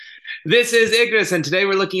This is Igris, and today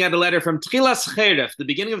we're looking at a letter from Tchilas Cheref, the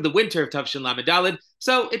beginning of the winter of Tavshin Lamed Daled.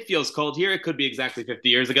 So it feels cold here. It could be exactly 50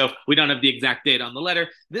 years ago. We don't have the exact date on the letter.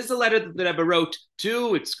 This is a letter that the Rebbe wrote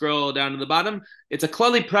to. It's scroll down to the bottom. It's a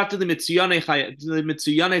Klali Prati Mitzuyane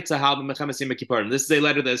Tzahal B'Mechemes Yom Kippurim. This is a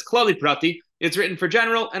letter that is Klali Prati. It's written for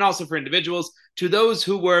general and also for individuals to those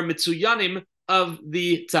who were Mitzuyanim of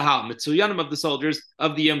the Tzahal, Mitzuyanim of the soldiers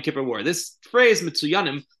of the Yom Kippur War. This phrase,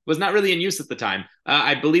 Mitzuyanim, was not really in use at the time.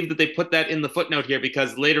 I believe that they put that in the footnote here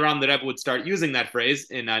because later on the Rebbe would start using that phrase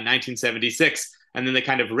in 1976, and then they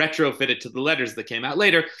kind of retrofit it to the letters that came out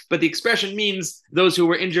later. But the expression means those who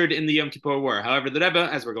were injured in the Yom Kippur War. However, the Rebbe,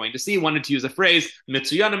 as we're going to see, wanted to use a phrase,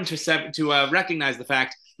 Mitzuyanim, to recognize the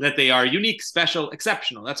fact that they are unique, special,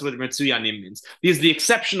 exceptional. That's what Mitzuyanim means. These are the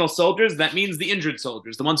exceptional soldiers. That means the injured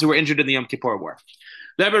soldiers, the ones who were injured in the Yom Kippur War.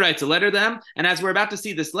 The Rebbe writes a letter to them, and as we're about to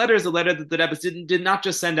see, this letter is a letter that the Rebbe did not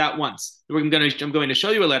just send out once. I'm going to show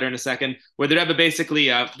you a letter in a second where the Rebbe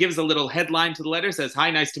basically gives a little headline to the letter, says,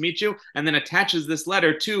 "Hi, nice to meet you," and then attaches this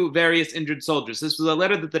letter to various injured soldiers. This was a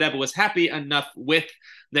letter that the Rebbe was happy enough with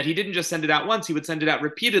that he didn't just send it out once, he would send it out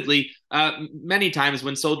repeatedly, many times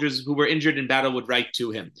when soldiers who were injured in battle would write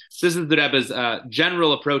to him. So this is the Rebbe's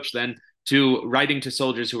general approach then to writing to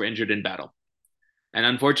soldiers who were injured in battle. And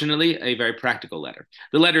unfortunately, a very practical letter.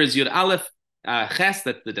 The letter is Yud Aleph Ches,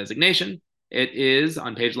 that's the designation. It is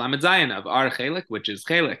on page Lamed Zayin of Ar Chelik, which is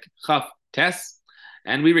Chelik Chaf Tes,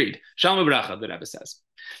 and we read Shalom Bracha. The Rebbe says,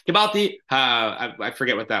 Kibalti. I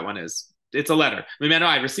forget what that one is. It's a letter. Mimeno,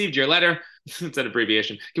 I received your letter. It's an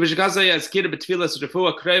abbreviation. And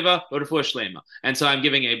so I'm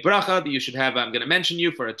giving a bracha that you should have. I'm going to mention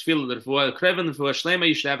you for a tefillah l'refuah kreva and l'refuah shlema.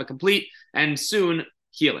 You should have a complete and soon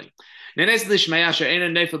healing. I'm very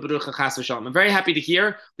happy to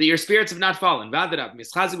hear that your spirits have not fallen.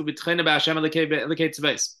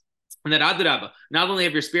 And that Adrabah, not only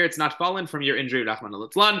have your spirits not fallen from your injury, Rahman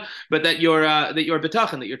al-Atlan, but that your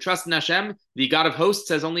betachan, that your trust in Hashem, the God of hosts,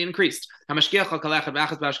 has only increased. This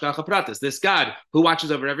God who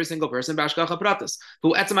watches over every single person,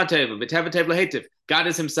 God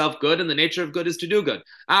is himself good, and the nature of good is to do good.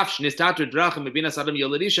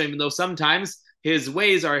 Even though sometimes his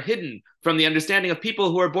ways are hidden from the understanding of people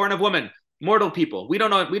who are born of women. Mortal people. We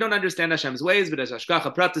don't understand Hashem's ways, but as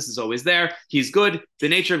Hashgacha Pratis is always there. He's good. The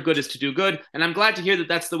nature of good is to do good. And I'm glad to hear that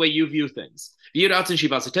that's the way you view things. It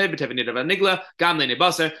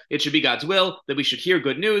should be God's will that we should hear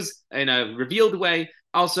good news in a revealed way,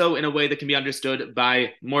 also in a way that can be understood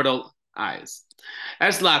by mortal eyes.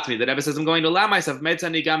 As Latmi, the Rebbe says, I'm going to allow myself, and I'm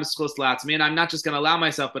not just going to allow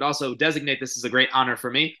myself, but also designate this as a great honor for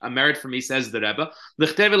me, a merit for me, says the Rebbe,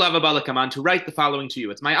 to write the following to you.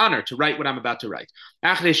 It's my honor to write what I'm about to write.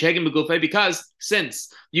 Because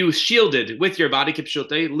since you shielded with your body,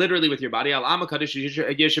 literally with your body, you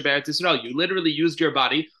literally used your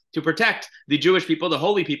body to protect the Jewish people, the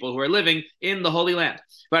holy people who are living in the Holy Land.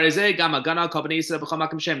 This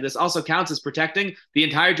also counts as protecting the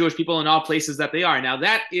entire Jewish people in all places that they are. Now,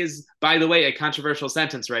 that is, by the way, a controversial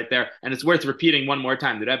sentence right there, and it's worth repeating one more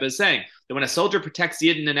time. The Rebbe is saying that when a soldier protects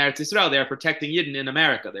Yidden in Eretz Yisrael, they are protecting Yidden in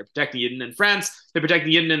America. They're protecting Yidden in France. They're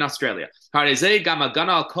protecting Yidden in Australia. When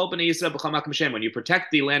you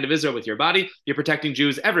protect the land of Israel with your body, you're protecting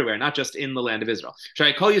Jews everywhere, not just in the land of Israel.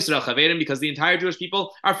 Because the entire Jewish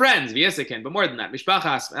people are friends, but more than that,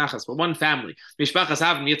 but one family. The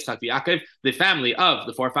family of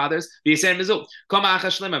the forefathers.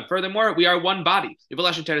 Furthermore, we are one body.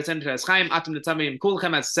 As it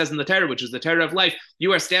says in the Torah, which is the Torah of life,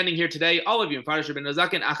 you are standing here today, all of you,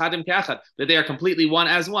 that they are completely one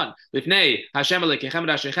as one. Whether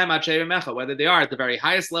they are at the very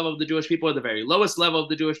highest level of the Jewish people or the very lowest level of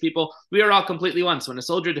the Jewish people, we are all completely one. So when a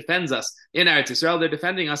soldier defends us in Eretz Yisrael, they're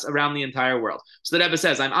defending us around the entire world. So the Rebbe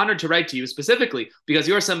says, I'm honored to write to you specifically because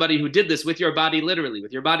you're somebody who did this with your body literally.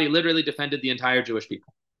 With your body literally defended the entire Jewish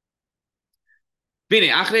people.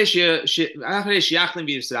 After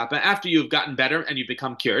you've gotten better and you've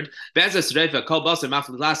become cured, with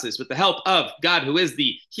the help of God, who is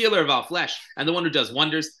the healer of all flesh and the one who does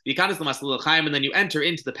wonders, and then you enter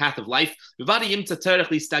into the path of life.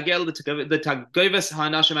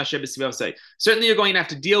 Certainly you're going to have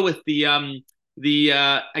to deal with the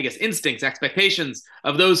instincts, expectations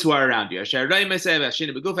of those who are around you.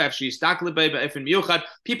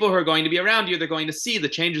 People who are going to be around you, they're going to see the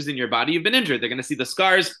changes in your body. You've been injured. They're going to see the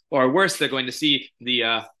scars, or worse, they're going to see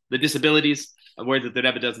the disabilities, a word that the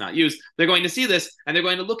Rebbe does not use. They're going to see this, and they're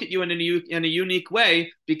going to look at you in a unique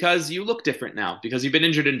way because you look different now, because you've been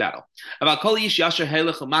injured in battle. But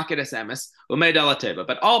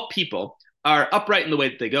all people are upright in the way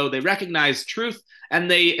that they go. They recognize truth and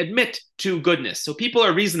they admit to goodness. So people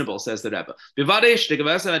are reasonable, says the Rebbe.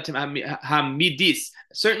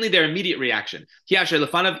 Certainly their immediate reaction.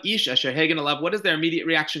 What is their immediate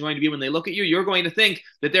reaction going to be when they look at you? You're going to think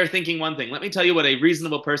that they're thinking one thing. Let me tell you what a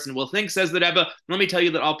reasonable person will think, says the Rebbe. Let me tell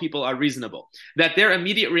you that all people are reasonable. That their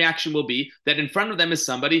immediate reaction will be that in front of them is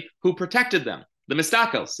somebody who protected them. The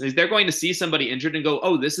mistakels. They're going to see somebody injured and go,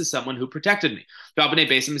 oh, this is someone who protected me. Somebody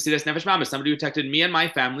who protected me and my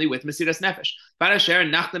family with Mesiras Nefesh.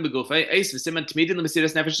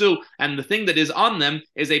 And the thing that is on them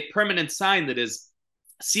is a permanent sign that is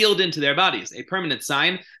sealed into their bodies, a permanent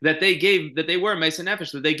sign that they were Mesiras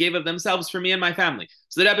Nefesh, that they gave of themselves for me and my family.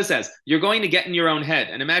 So the Rebbe says, you're going to get in your own head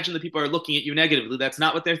and imagine that people are looking at you negatively. That's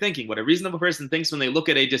not what they're thinking. What a reasonable person thinks when they look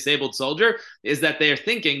at a disabled soldier is that they are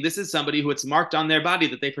thinking, this is somebody who it's marked on their body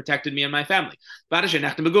that they protected me and my family.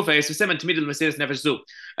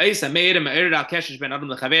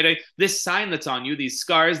 This sign that's on you, these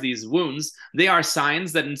scars, these wounds, they are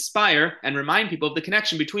signs that inspire and remind people of the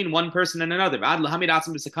connection between one person and another.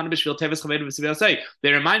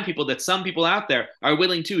 They remind people that some people out there are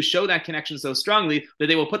willing to show that connection so strongly that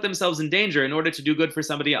they will put themselves in danger in order to do good for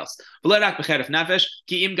somebody else. Not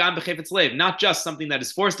just something that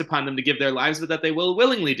is forced upon them to give their lives, but that they will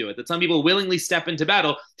willingly do it, that some people willingly step into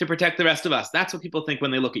battle to protect the rest of us. That's what people think when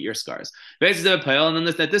they look at your scars. And then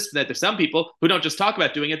that there's some people who don't just talk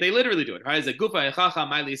about doing it, they literally do it.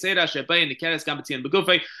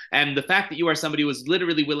 And the fact that you are somebody who is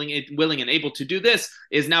literally willing and able to do this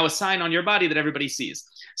is now a sign on your body that everybody sees.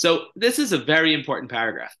 So this is a very important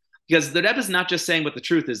paragraph. Because the Rebbe is not just saying what the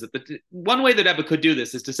truth is. That one way the Rebbe could do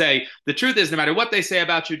this is to say, the truth is, no matter what they say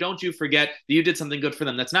about you, don't you forget that you did something good for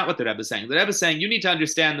them. That's not what the Rebbe is saying. The Rebbe is saying you need to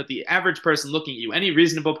understand that the average person looking at you, any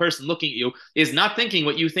reasonable person looking at you, is not thinking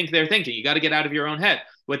what you think they're thinking. You got to get out of your own head.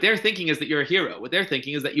 What they're thinking is that you're a hero. What they're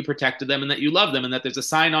thinking is that you protected them and that you love them and that there's a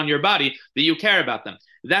sign on your body that you care about them.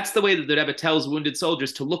 That's the way that the Rebbe tells wounded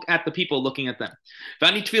soldiers to look at the people looking at them.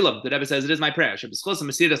 Vani tefillah, the Rebbe says, it is my prayer. Then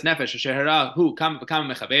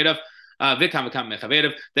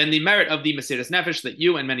the merit of the Mesiras Nefesh that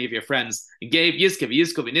you and many of your friends gave,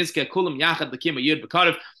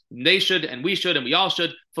 they should and we should and we all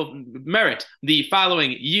should merit the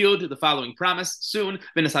following yud, the following promise soon.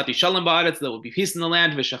 There will be peace in the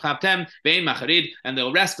land, and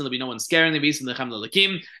they'll rest, and there'll be no one scaring them.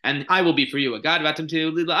 And I will be for you a God,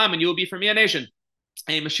 and you will be for me a nation.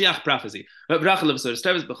 A Mashiach prophecy. And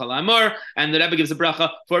the Rebbe gives a bracha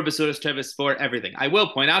for Besuras Tevis for everything. I will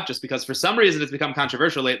point out, just because for some reason it's become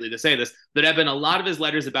controversial lately to say this, the Rebbe in a lot of his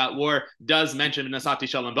letters about war does mention Nasati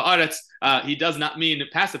Shalom Ba'aretz. He does not mean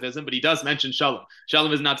pacifism, but he does mention Shalom.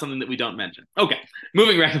 Shalom is not something that we don't mention. Okay,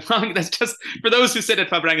 moving right along. That's just for those who sit at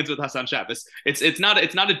Fabrengens with Hassan Shabbos. It's not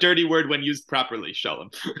a dirty word when used properly. Shalom.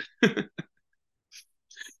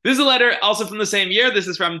 This is a letter also from the same year. This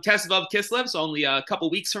is from Tesvav Kislev, so only a couple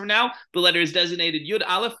weeks from now. The letter is designated Yud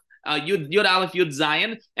Aleph, Yud Aleph, Yud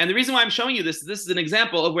Zayin. And the reason why I'm showing you this is an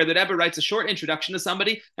example of where the Rebbe writes a short introduction to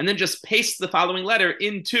somebody and then just pastes the following letter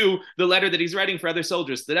into the letter that he's writing for other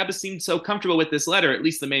soldiers. The Rebbe seemed so comfortable with this letter, at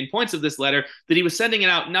least the main points of this letter, that he was sending it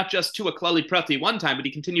out not just to a Klali Prati one time, but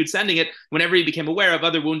he continued sending it whenever he became aware of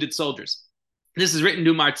other wounded soldiers. This is written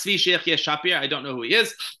to Mar Tzvi Sheikh Yesh Shapir. I don't know who he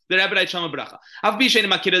is. The Rebbe writes Shalom Bracha.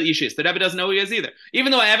 The Rebbe doesn't know who he is either.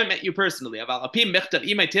 Even though I haven't met you personally.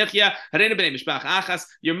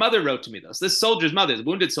 Your mother wrote to me, though. So this soldier's mother, the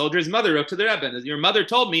wounded soldier's mother, wrote to the Rebbe. And your mother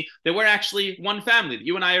told me that we're actually one family, that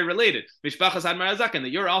you and I are related. That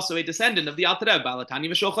you're also a descendant of the Alter Rebbe,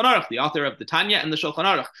 the author of the Tanya and the Shulchan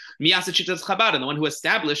Aruch, and the one who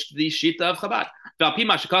established the Shita of Chabad.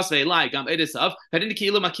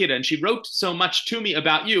 And she wrote so much to me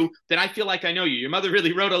about you that I feel like I know you. Your mother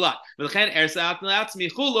really wrote a lot. Therefore,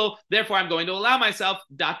 I'm going to allow myself ...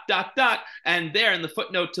 And there in the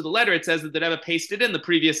footnote to the letter, it says that the Rebbe pasted in the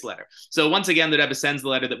previous letter. So once again, the Rebbe sends the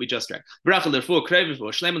letter that we just read. The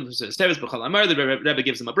Rebbe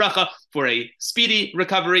gives him a bracha for a speedy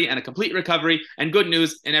recovery and a complete recovery and good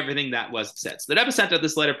news in everything that was said. So the Rebbe sent out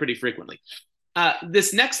this letter pretty frequently.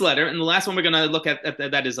 This next letter, and the last one we're going to look at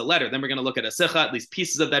that is a letter. Then we're going to look at a sicha, at least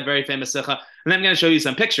pieces of that very famous sicha, and then I'm going to show you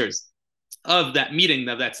some pictures of that meeting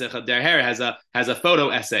of that sicha. Der Herr has a photo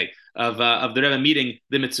essay of the Rebbe meeting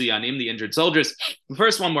the Mitzuyanim, the injured soldiers.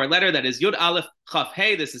 First, one more letter, that is Yud Aleph Chaf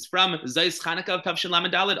Hey. This is from Zayis Chanukah of Tavshin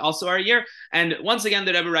Lamed Daled, also our year. And once again,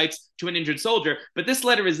 the Rebbe writes to an injured soldier, but this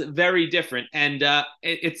letter is very different. And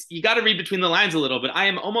it's you got to read between the lines a little, but I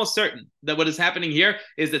am almost certain that what is happening here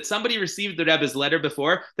is that somebody received the Rebbe's letter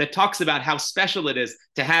before that talks about how special it is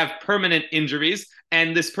to have permanent injuries,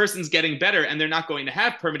 and this person's getting better and they're not going to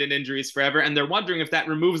have permanent injuries forever, and they're wondering if that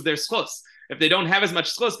removes their schos, if they don't have as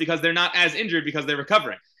much schos because they're not as injured because they're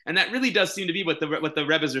recovering. And that really does seem to be what the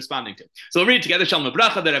Rebbe is responding to. So we'll read together. Shalom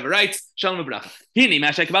Bracha. The Rebbe writes, Shalom Bracha.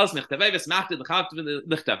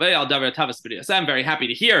 I'm very happy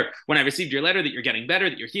to hear when I received your letter that you're getting better,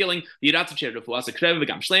 that you're healing. You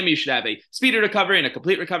should have a speedy recovery and a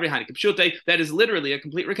complete recovery. That is literally a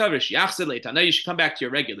complete recovery. You should come back to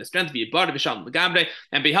your regular strength,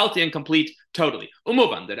 and be healthy and complete totally.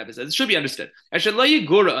 Umuvan, the Rebbe says, it should be understood. It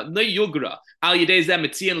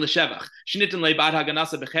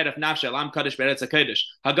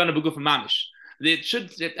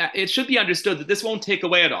should be understood that this won't take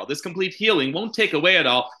away at all. This complete healing won't take away at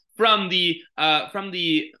all from the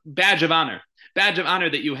badge of honor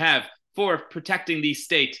that you have for protecting the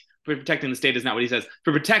state. For protecting the state is not what he says.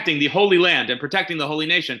 For protecting the holy land and protecting the holy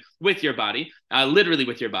nation with your body, literally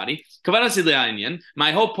with your body.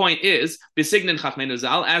 My whole point is, as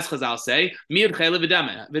Chazal say,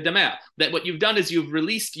 that what you've done is you've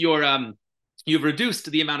released your you've reduced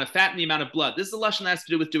the amount of fat and the amount of blood. This is a lashon that has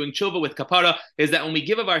to do with doing tshuva, with kapara, is that when we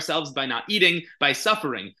give of ourselves by not eating, by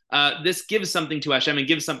suffering, this gives something to Hashem and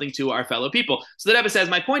gives something to our fellow people. So the Rebbe says,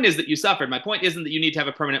 my point is that you suffered. My point isn't that you need to have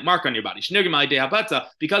a permanent mark on your body.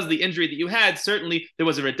 Because of the injury that you had, certainly there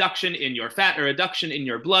was a reduction in your fat, a reduction in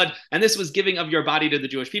your blood, and this was giving of your body to the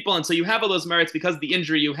Jewish people. And so you have all those merits because of the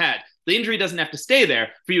injury you had. The injury doesn't have to stay there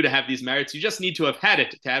for you to have these merits. You just need to have had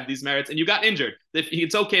it to have these merits, and you got injured.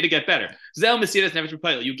 It's okay to get better.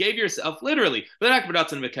 You gave yourself literally,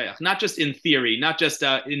 not just in theory, not just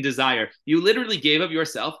in desire. You literally gave of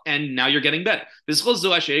yourself, and now you're getting better. The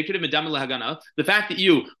fact that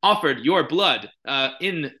you offered your blood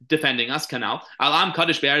in defending us, Kanal, Alam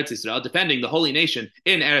Kadosh Be'eretz Yisrael, defending the holy nation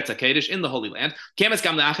in Eretz HaKadosh, in the Holy Land, this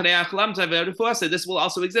will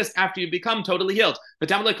also exist after you become totally healed.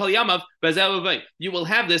 You will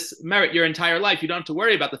have this merit your entire life. You don't have to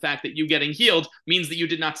worry about the fact that you getting healed means that you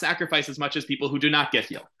did not sacrifice as much as people who do not get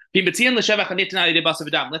healed. Let's say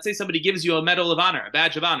somebody gives you a medal of honor, a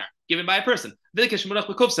badge of honor, given by a person, and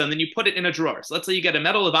then you put it in a drawer. So let's say you get a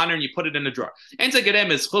medal of honor and you put it in a drawer. It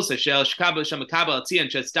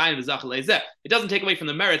doesn't take away from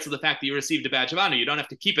the merits of the fact that you received a badge of honor. You don't have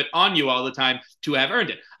to keep it on you all the time to have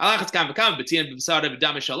earned it.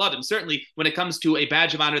 Certainly, when it comes to a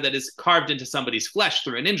badge of honor that is carved into somebody's flesh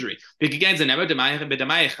through an injury.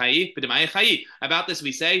 About this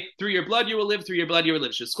we say, through your blood you will live, through your blood you will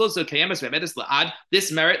live.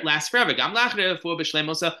 This merit lasts forever.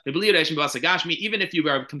 Even if you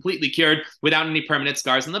are completely cured without any permanent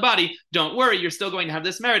scars on the body, don't worry, you're still going to have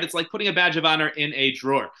this merit. It's like putting a badge of honor in a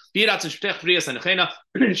drawer. It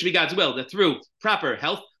should be God's will that through proper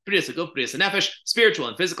health, spiritual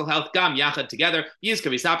and physical health, gam yachad together, you'll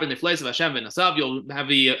have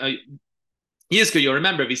the you'll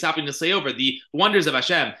remember Visapin to say over the wonders of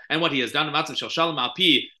Hashem and what He has done. Once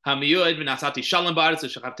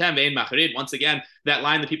again, that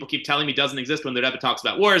line that people keep telling me doesn't exist when the Rebbe talks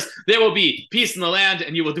about wars. There will be peace in the land,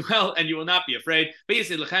 and you will dwell, and you will not be afraid.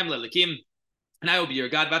 And I will be your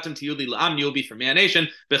God. You will be for me a nation.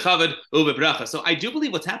 So I do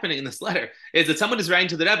believe what's happening in this letter is that someone is writing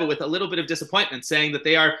to the Rebbe with a little bit of disappointment, saying that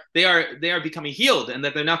they are becoming healed and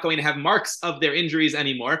that they're not going to have marks of their injuries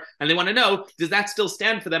anymore. And they want to know, does that still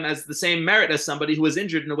stand for them as the same merit as somebody who is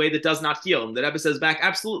injured in a way that does not heal? And the Rebbe says back,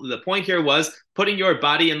 absolutely. The point here was putting your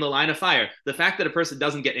body in the line of fire. The fact that a person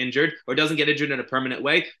doesn't get injured or doesn't get injured in a permanent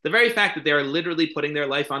way, the very fact that they are literally putting their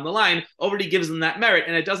life on the line already gives them that merit,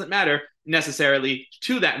 and it doesn't matter necessarily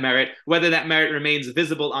to that merit whether that merit remains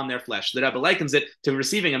visible on their flesh. The Rebbe likens it to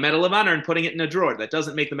receiving a medal of honor and putting it in a drawer. That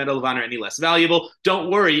doesn't make the medal of honor any less valuable.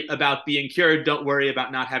 Don't worry about being cured. Don't worry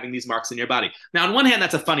about not having these marks in your body. Now, on one hand,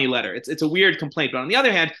 that's a funny letter. It's a weird complaint, but on the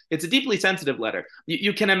other hand, it's a deeply sensitive letter.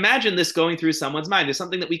 You can imagine this going through someone's mind. There's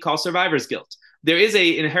something that we call survivor's guilt. There is an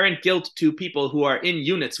inherent guilt to people who are in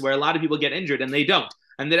units where a lot of people get injured and they don't.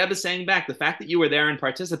 And the Rebbe is saying back, the fact that you were there and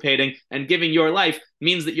participating and giving your life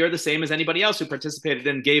means that you're the same as anybody else who participated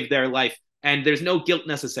and gave their life. And there's no guilt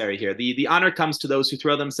necessary here. The honor comes to those who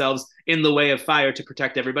throw themselves in the way of fire to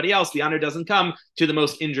protect everybody else. The honor doesn't come to the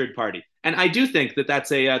most injured party. And I do think that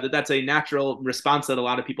that's a natural response that a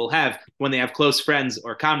lot of people have when they have close friends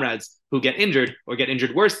or comrades who get injured or get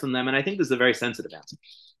injured worse than them. And I think this is a very sensitive answer.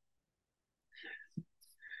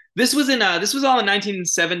 This was all in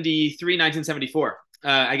 1973, 1974.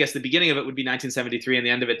 I guess the beginning of it would be 1973, and the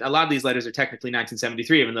end of it. A lot of these letters are technically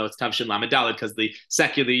 1973, even though it's Tavshin Lamed Daled because the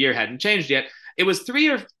secular year hadn't changed yet. It was three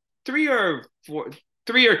or 2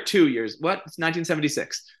 years. What? It's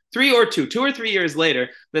 1976. 2 or 3 years later,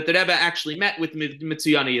 that the Rebbe actually met with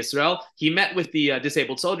Mitzuyani Yisrael. He met with the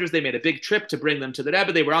disabled soldiers. They made a big trip to bring them to the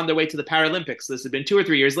Rebbe. They were on their way to the Paralympics. This had been 2 or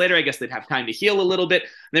 3 years later. I guess they'd have time to heal a little bit.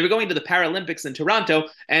 They were going to the Paralympics in Toronto,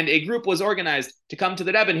 and a group was organized to come to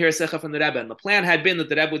the Rebbe and hear a Sikha from the Rebbe. And the plan had been that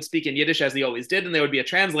the Rebbe would speak in Yiddish as he always did, and there would be a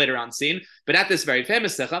translator on scene. But at this very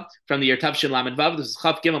famous Sikha from the year Tavshin Lamed Vav, this is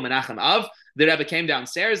Chav Gimel Menachem Av, the Rebbe came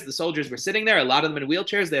downstairs. The soldiers were sitting there. A lot of them in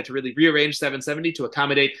wheelchairs. They had to really rearrange 770 to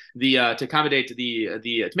accommodate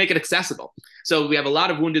to make it accessible. So we have a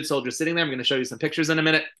lot of wounded soldiers sitting there. I'm going to show you some pictures in a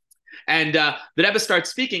minute. And the Rebbe starts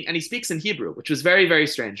speaking, and he speaks in Hebrew, which was very, very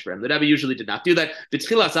strange for him. The Rebbe usually did not do that.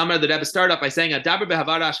 B'tchilas Amar, the Rebbe started off by saying, Adaber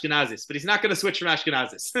behavar Ashkenazis, but he's not going to switch from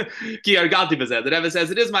Ashkenazis. Ki argalti b'zeh. The Rebbe says,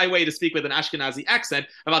 it is my way to speak with an Ashkenazi accent.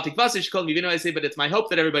 But it's my hope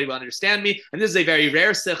that everybody will understand me. And this is a very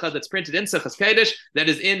rare Sikha that's printed in Sichas Kodesh that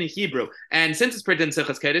is in Hebrew. And since it's printed in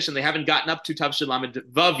Sichas Kodesh, and they haven't gotten up to Tavshin Lamed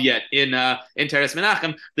Vav yet in Teres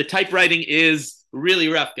Menachem, the typewriting is really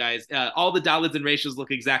rough, guys. All the Dalids and ratios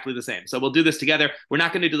look exactly the same. So we'll do this together. We're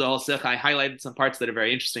not going to do the whole Sikha. I highlighted some parts that are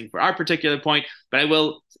very interesting for our particular point, but I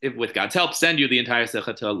will, with God's help, send you the entire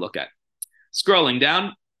Sikha to look at. Scrolling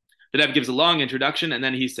down, the Rebbe gives a long introduction, and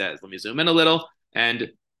then he says, let me zoom in a little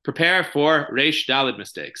and prepare for Reish Dalid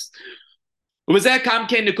mistakes. The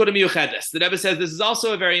Rebbe says this is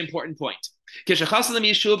also a very important point. When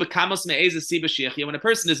a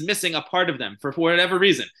person is missing a part of them for whatever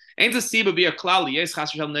reason, this is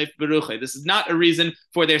not a reason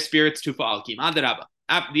for their spirits to fall. The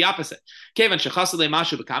opposite.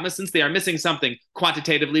 Since they are missing something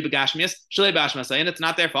quantitatively, and it's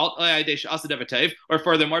not their fault, or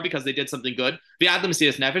furthermore, because they did something good,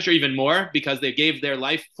 or even more, because they gave their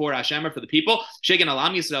life for Hashem or for the people,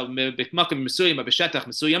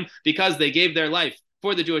 because they gave their life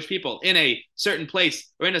for the Jewish people in a certain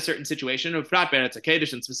place or in a certain situation, and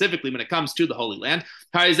specifically when it comes to the Holy Land.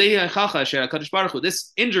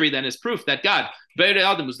 This injury then is proof that God,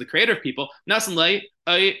 who's the creator of people, this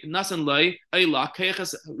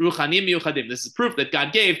is proof that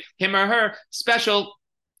God gave him or her special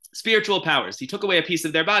spiritual powers. He took away a piece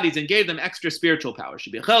of their bodies and gave them extra spiritual powers.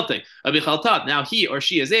 Now he or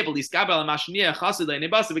she is able, they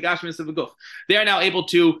are now able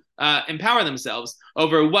to empower themselves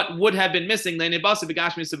over what would have been missing, and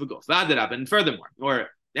furthermore,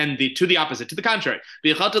 to the opposite, to the contrary.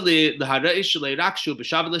 They're not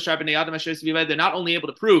only able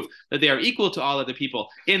to prove that they are equal to all other people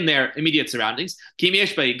in their immediate surroundings,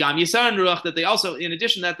 that they also, in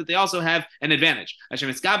addition to that, they also have an advantage. That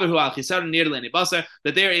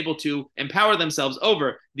they are able to empower themselves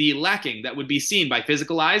over the lacking that would be seen by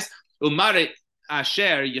physical eyes. There's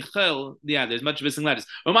much missing letters.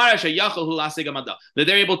 That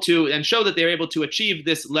they're able to, and show that they're able to achieve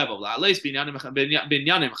this level. They'll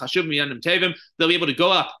be able to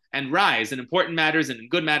go up and rise in important matters and in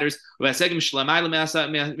good matters. And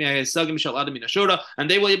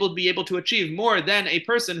they will be able to achieve more than a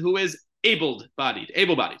person who is able-bodied. A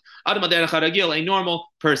normal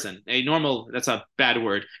person. That's a bad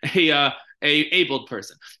word. A abled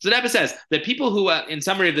person. So the Rebbe says that people who, in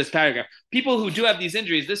summary of this paragraph, people who do have these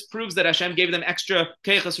injuries, this proves that Hashem gave them extra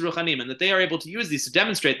keichas ruchanim, and that they are able to use these to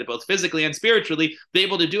demonstrate that both physically and spiritually, they're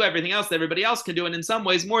able to do everything else that everybody else can do, and in some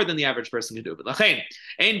ways more than the average person can do. But lachein,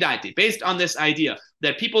 ein daiti, based on this idea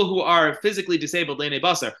that people who are physically disabled, leinei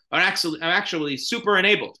basar, are actually super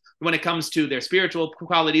enabled when it comes to their spiritual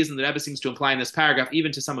qualities, and the Rebbe seems to imply in this paragraph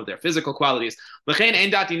even to some of their physical qualities. Lachein ein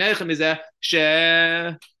dati neichem is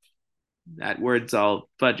that word's all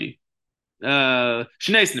fudgy. I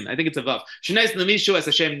think it's a vav.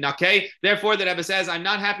 Therefore, the Rebbe says, I'm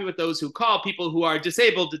not happy with those who call people who are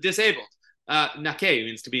disabled. Nakei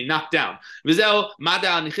means to be knocked down. This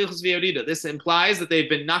implies that they've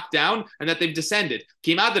been knocked down and that they've descended.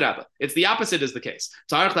 It's the opposite is the case.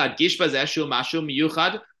 You have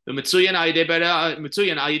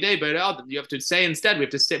to say instead, we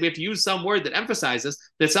have to use some word that emphasizes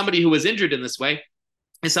that somebody who was injured in this way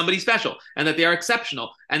is somebody special, and that they are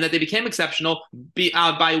exceptional, and that they became exceptional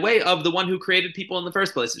by way of the one who created people in the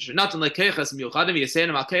first place. That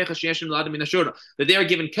they are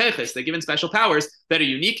given keiches, they're given special powers that are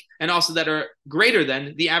unique, and also that are greater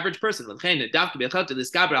than the average person. And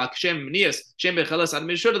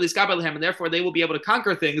therefore, they will be able to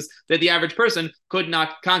conquer things that the average person could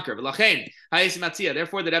not conquer.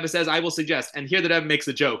 Therefore, the Rebbe says, I will suggest, and here the Rebbe makes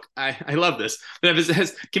a joke. I love this. The Rebbe says,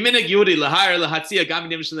 as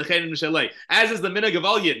is the minhag of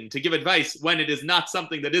all Yidden, to give advice when it is not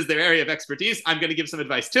something that is their area of expertise, I'm going to give some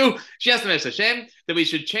advice too. That we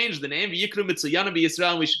should change the name,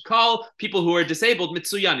 and we should call people who are disabled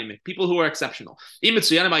mitsuyanim, people who are exceptional.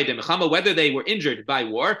 Whether they were injured by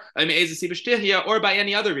war, or by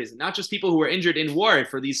any other reason, not just people who were injured in war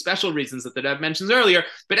for these special reasons that the Rebbe mentions earlier,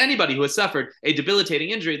 but anybody who has suffered a debilitating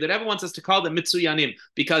injury, the Rebbe wants us to call them mitsuyanim,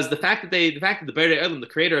 because the fact that the Borei Olam, the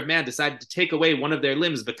creator of man, decided to take away one of their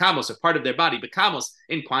limbs, bekamos, or part of their body, bekamos,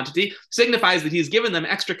 in quantity, signifies that he's given them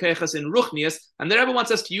extra keichas in ruchnias, and the Rebbe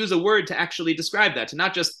wants us to use a word to actually describe that, to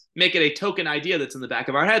not just make it a token idea that's in the back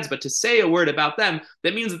of our heads, but to say a word about them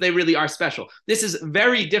that means that they really are special. This is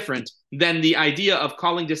very different than the idea of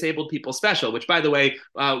calling disabled people special, which, by the way,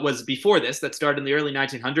 was before this, that started in the early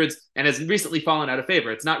 1900s and has recently fallen out of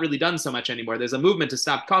favor. It's not really done so much anymore. There's a movement to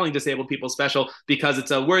stop calling disabled people special because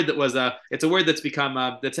it's a word that was it's a word that's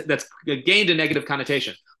become that's gained a negative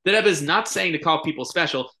connotation. The Rebbe is not saying to call people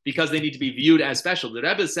special because they need to be viewed as special. The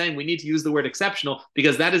Rebbe is saying we need to use the word exceptional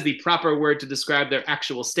because that is the proper word to describe their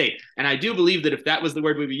actual state. And I do believe that if that was the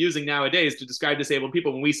word we'd be using nowadays to describe disabled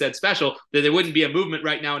people when we said special, that there wouldn't be a movement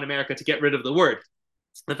right now in America to get rid of the word.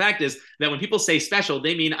 The fact is that when people say special,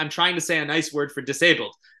 they mean I'm trying to say a nice word for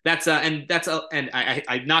disabled. I'm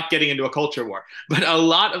not getting into a culture war, but a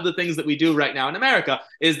lot of the things that we do right now in America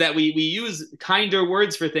is that we use kinder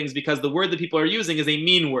words for things because the word that people are using is a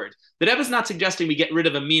mean word. The Rebbe is not suggesting we get rid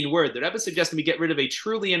of a mean word. The Rebbe is suggesting we get rid of a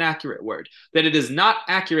truly inaccurate word, that it is not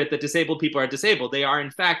accurate that disabled people are disabled. They are, in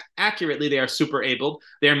fact, accurately, they are super abled.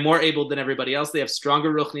 They are more abled than everybody else. They have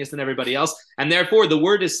stronger ruchnias than everybody else. And therefore, the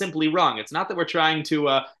word is simply wrong. It's not that we're trying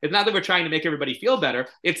to make everybody feel better.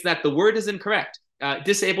 It's that the word is incorrect.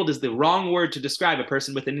 Disabled is the wrong word to describe a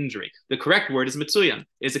person with an injury. The correct word is mitsuyan,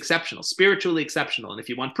 is exceptional, spiritually exceptional. And if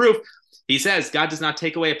you want proof, he says God does not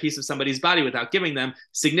take away a piece of somebody's body without giving them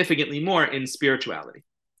significantly more in spirituality.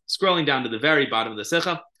 Scrolling down to the very bottom of the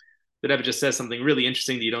Sikha, the Rebbe just says something really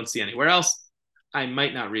interesting that you don't see anywhere else. I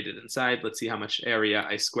might not read it inside. Let's see how much area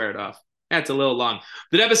I squared off. That's a little long.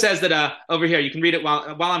 The Rebbe says that over here, you can read it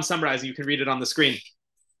while I'm summarizing, you can read it on the screen.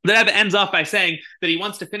 The Rebbe ends off by saying that he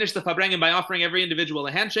wants to finish the Farbrengen by offering every individual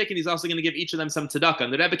a handshake, and he's also going to give each of them some tzedakah.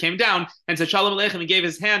 And the Rebbe came down and said Shalom Aleichem and gave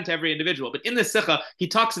his hand to every individual. But in this sikha, he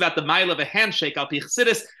talks about the mile of a handshake, al pi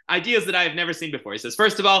chassidus, ideas that I have never seen before. He says,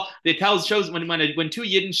 first of all, it shows when two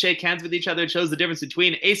Yidden shake hands with each other, it shows the difference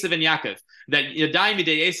between Esav and Yaakov. That Yadai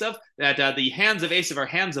midei Esav, that the hands of Esav are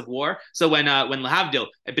hands of war. So when Lahavdil,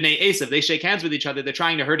 Bnei Esav, they shake hands with each other, they're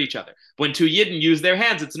trying to hurt each other. When two Yidden use their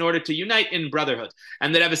hands, it's in order to unite in brotherhood.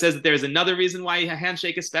 And the Rebbe says that there is another reason why a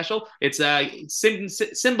handshake is special. It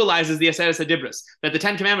symbolizes the Aseret HaDibros, that the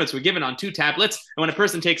Ten Commandments were given on two tablets, and when a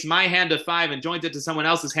person takes my hand of 5 and joins it to someone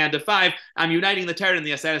else's hand of 5, I'm uniting the Torah in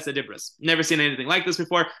the Aseret HaDibros. Never seen anything like this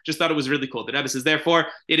before, just thought it was really cool. The Rebbe says, therefore,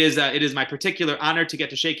 it is my particular honor to get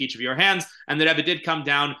to shake each of your hands, and the Rebbe did come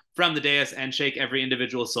down from the dais and shake every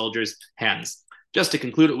individual soldier's hands. Just to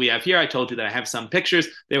conclude what we have here, I told you that I have some pictures.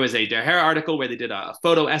 There was a Der Herr article where they did a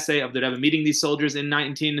photo essay of the Rebbe meeting these soldiers in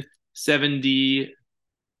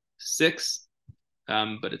 1976,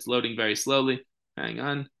 but it's loading very slowly. Hang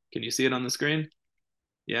on. Can you see it on the screen?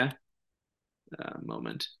 Yeah?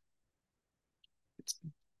 Moment. It's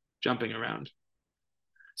jumping around.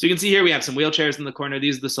 So you can see here we have some wheelchairs in the corner.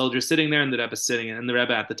 These are the soldiers sitting there, and the Rebbe sitting, and the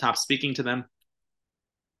Rebbe at the top speaking to them.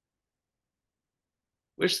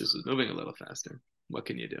 Wish this was moving a little faster. What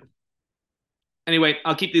can you do? Anyway,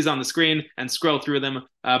 I'll keep these on the screen and scroll through them,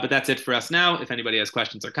 but that's it for us now. If anybody has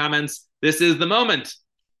questions or comments, this is the moment.